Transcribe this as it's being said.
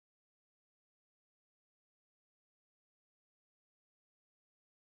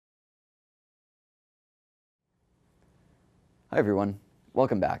Hi everyone,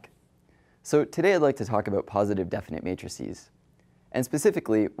 welcome back. So today I'd like to talk about positive definite matrices. And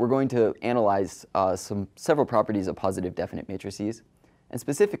specifically, we're going to analyze several properties of positive definite matrices. And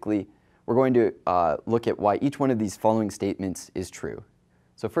specifically, we're going to look at why each one of these following statements is true.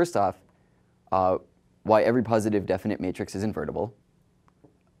 So first off, why every positive definite matrix is invertible,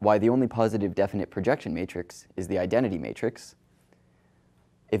 why the only positive definite projection matrix is the identity matrix,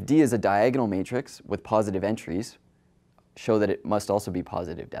 if D is a diagonal matrix with positive entries, show that it must also be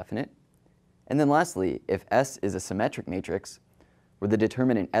positive definite. And then lastly, if S is a symmetric matrix where the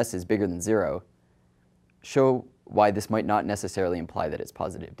determinant S is bigger than 0, show why this might not necessarily imply that it's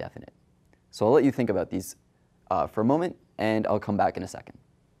positive definite. So I'll let you think about these for a moment, and I'll come back in a second.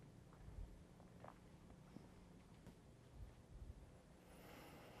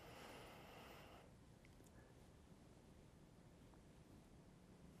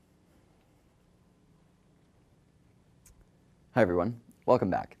 Hi everyone, welcome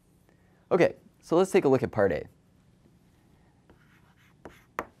back. Okay, so let's take a look at part A.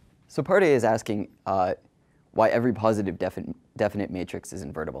 So part A is asking why every positive definite matrix is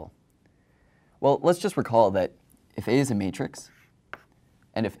invertible. Well, let's just recall that if A is a matrix,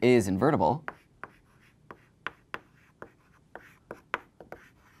 and if A is invertible,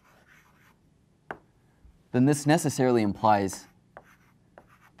 then this necessarily implies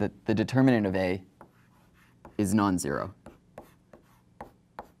that the determinant of A is non-zero.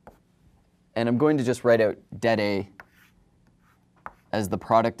 And I'm going to just write out det A as the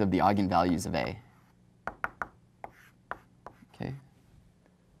product of the eigenvalues of A. Okay.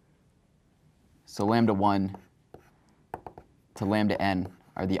 So lambda 1 to lambda n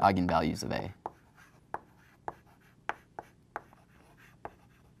are the eigenvalues of A.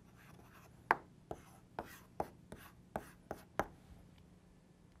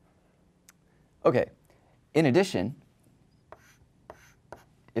 Okay. In addition,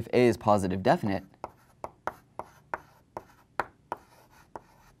 if A is positive definite,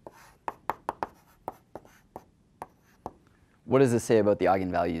 what does this say about the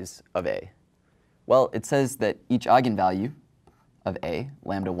eigenvalues of A? Well, it says that each eigenvalue of A,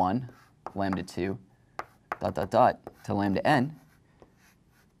 lambda 1, lambda 2, to lambda n,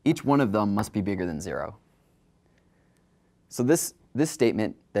 each one of them must be bigger than 0. So this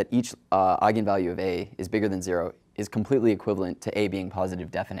statement that each eigenvalue of A is bigger than 0 is completely equivalent to A being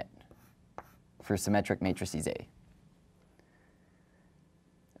positive definite for symmetric matrices A.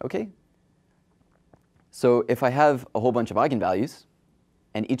 Okay? So if I have a whole bunch of eigenvalues,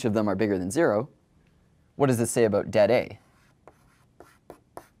 and each of them are bigger than 0, what does this say about det A?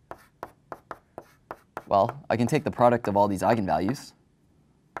 Well, I can take the product of all these eigenvalues,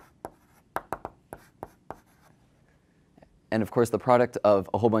 and of course the product of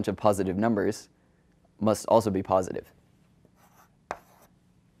a whole bunch of positive numbers must also be positive.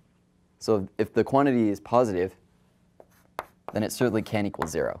 So if the quantity is positive, then it certainly can't equal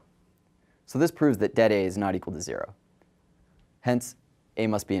 0. So this proves that det A is not equal to 0. Hence, A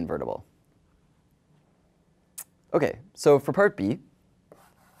must be invertible. Okay, so for part B,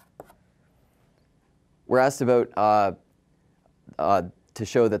 we're asked about to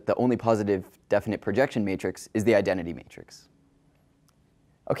show that the only positive definite projection matrix is the identity matrix.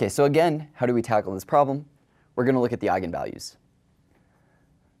 Okay, so again, how do we tackle this problem? We're going to look at the eigenvalues.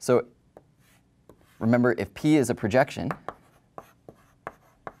 So remember, if P is a projection,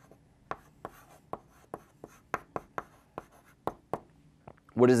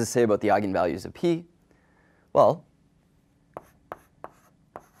 what does this say about the eigenvalues of P? Well,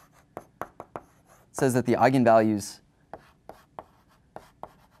 it says that the eigenvalues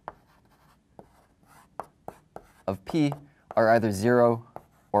of P are either 0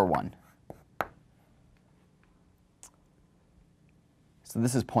 or 1. So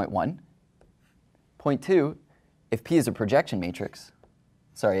this is point 1. Point 2, if P is a projection matrix,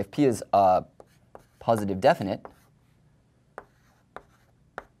 if P is a positive definite,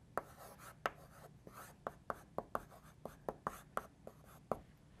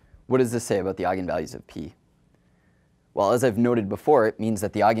 what does this say about the eigenvalues of P? Well, as I've noted before, it means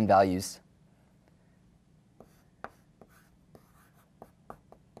that the eigenvalues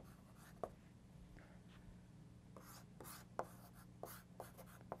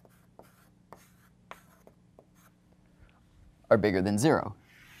are bigger than 0.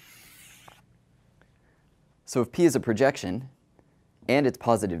 So if P is a projection and it's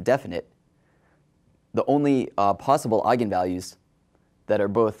positive definite, the only possible eigenvalues that are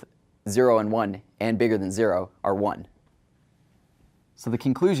both 0 and 1 and bigger than 0 are 1. So the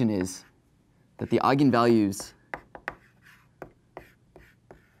conclusion is that the eigenvalues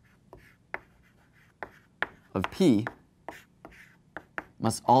of P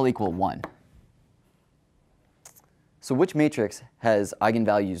must all equal 1. So which matrix has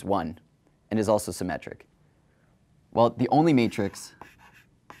eigenvalues 1 and is also symmetric? Well, the only matrix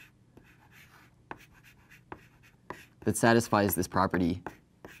that satisfies this property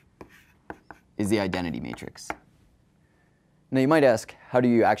is the identity matrix. Now you might ask, how do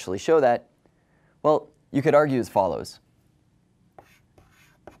you actually show that? Well, you could argue as follows.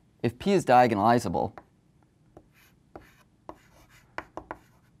 If P is diagonalizable,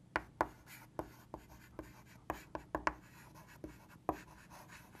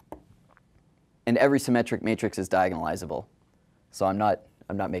 and every symmetric matrix is diagonalizable, so I'm not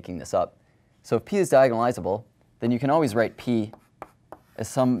making this up. So if P is diagonalizable, then you can always write P as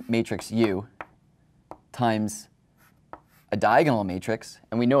some matrix U times a diagonal matrix,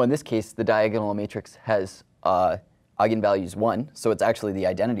 and we know in this case the diagonal matrix has eigenvalues 1, so it's actually the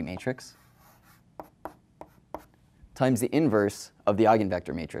identity matrix, times the inverse of the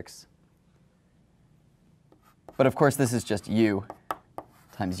eigenvector matrix. But of course this is just U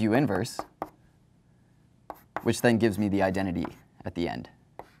times U inverse, which then gives me the identity at the end.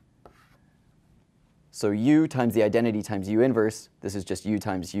 So U times the identity times U inverse, this is just U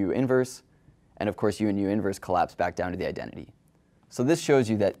times U inverse, and of course U and U inverse collapse back down to the identity. So this shows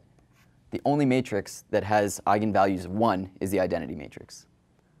you that the only matrix that has eigenvalues of 1 is the identity matrix.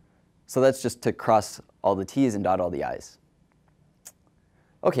 So that's just to cross all the T's and dot all the I's.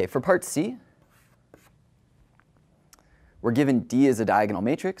 Okay, for part C, we're given D as a diagonal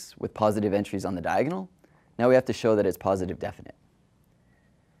matrix with positive entries on the diagonal. Now we have to show that it's positive definite.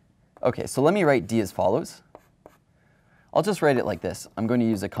 Okay, so let me write D as follows. I'll just write it like this. I'm going to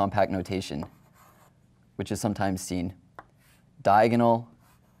use a compact notation, which is sometimes seen diagonal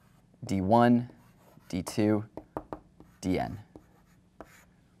D1, D2, Dn.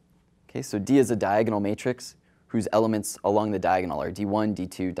 Okay, so D is a diagonal matrix whose elements along the diagonal are D1,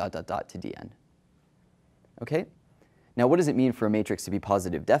 D2, dot, dot, dot to Dn. Okay, now what does it mean for a matrix to be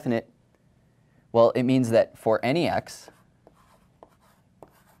positive definite? Well, it means that for any x,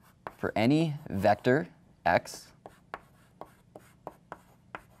 for any vector x,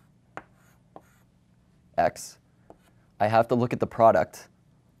 I have to look at the product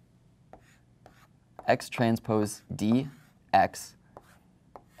x transpose dx,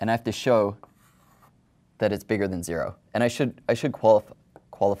 and I have to show that it's bigger than 0. And I should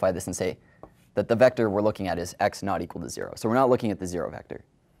qualify this and say that the vector we're looking at is x not equal to 0. So we're not looking at the 0 vector.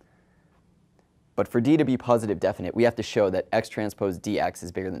 But for D to be positive definite, we have to show that x transpose dx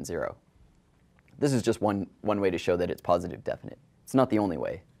is bigger than 0. This is just one way to show that it's positive definite. It's not the only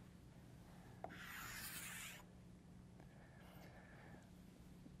way.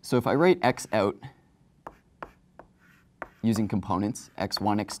 So if I write x out using components,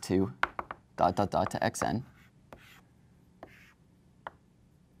 x1, x2, dot, dot, dot to xn,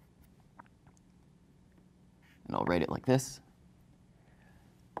 and I'll write it like this,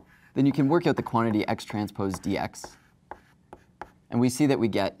 then you can work out the quantity x transpose dx, and we see that we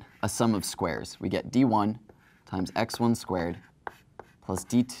get a sum of squares. We get d1 times x1 squared plus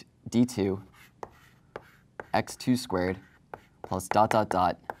d2 x2 squared plus dot, dot,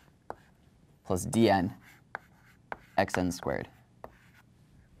 dot plus dn xn squared.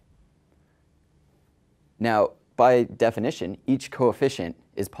 Now, by definition, each coefficient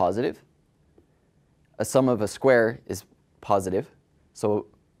is positive. A sum of a square is positive. So,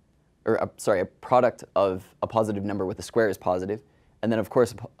 a product of a positive number with a square is positive. And then, of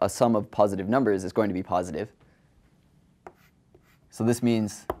course, a sum of positive numbers is going to be positive. So this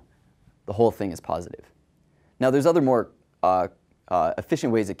means the whole thing is positive. Now, there's other more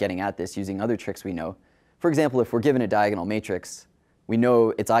efficient ways of getting at this using other tricks we know. For example, if we're given a diagonal matrix, we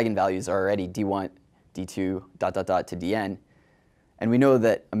know its eigenvalues are already d1, d2, dot, dot, dot to dn. And we know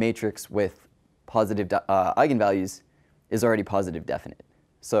that a matrix with positive eigenvalues is already positive definite.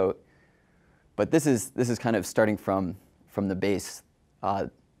 So, but this is kind of starting from the base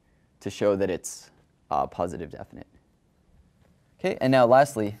to show that it's positive definite. Okay, and now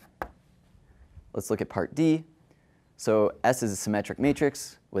lastly, let's look at part D. So S is a symmetric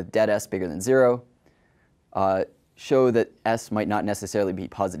matrix with det S bigger than 0. Show that S might not necessarily be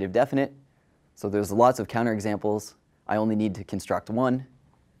positive definite. So there's lots of counterexamples. I only need to construct one.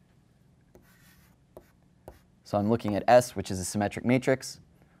 So I'm looking at S, which is a symmetric matrix.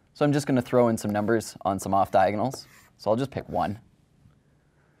 So I'm just going to throw in some numbers on some off diagonals. So I'll just pick 1.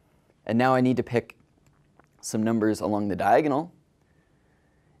 And now I need to pick some numbers along the diagonal.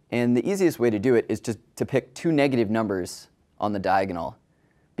 And the easiest way to do it is just to pick 2 negative numbers on the diagonal.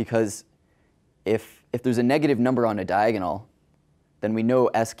 Because if there's a negative number on a diagonal, then we know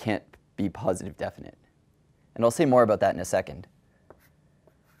S can't be positive definite. And I'll say more about that in a second.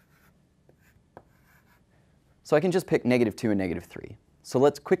 So I can just pick -2 and -3. So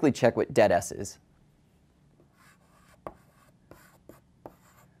let's quickly check what dead S is.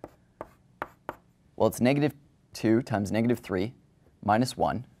 Well, it's -2 times -3 minus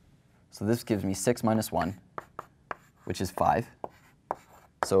 1. So this gives me 6 minus 1, which is 5.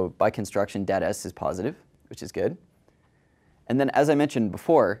 So by construction, dead S is positive, which is good. And then as I mentioned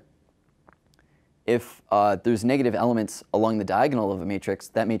before, if there's negative elements along the diagonal of a matrix,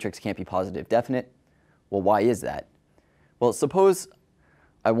 that matrix can't be positive definite. Well, why is that? Well, suppose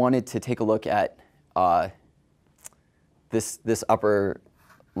I wanted to take a look at this upper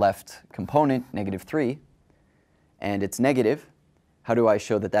left component, -3, and it's negative. How do I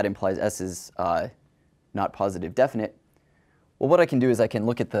show that that implies S is not positive definite? Well, what I can do is I can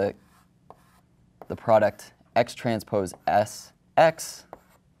look at the product X transpose S X,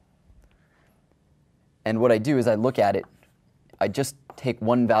 and what I do is I look at it, I just take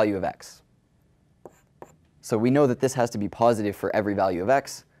one value of X. So we know that this has to be positive for every value of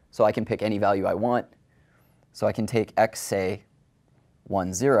X, so I can pick any value I want. So I can take X, say,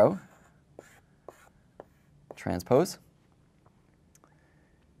 1, 0, transpose.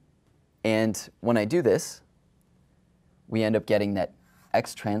 And when I do this, we end up getting that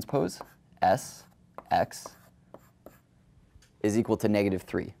X transpose S X is equal to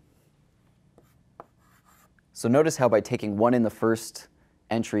 -3. So notice how by taking 1 in the first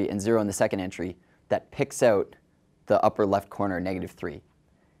entry and 0 in the second entry, that picks out the upper left corner, -3.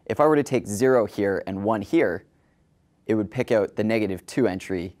 If I were to take 0 here and 1 here, it would pick out the -2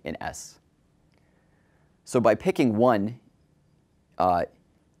 entry in S. So by picking 1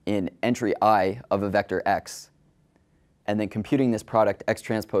 in entry I of a vector x, and then computing this product X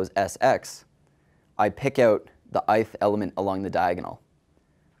transpose Sx, I pick out the ith element along the diagonal.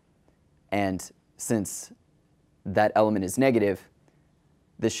 And since that element is negative,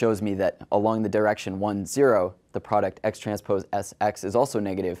 this shows me that along the direction 1, 0, the product X transpose Sx is also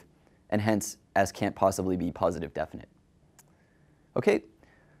negative, and hence S can't possibly be positive definite. Okay,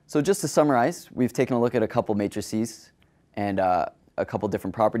 so just to summarize, we've taken a look at a couple matrices and a couple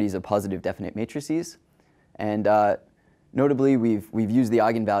different properties of positive definite matrices. And notably, we've used the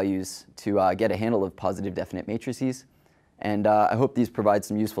eigenvalues to get a handle of positive definite matrices. And I hope these provide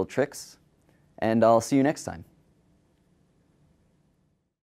some useful tricks. And I'll see you next time.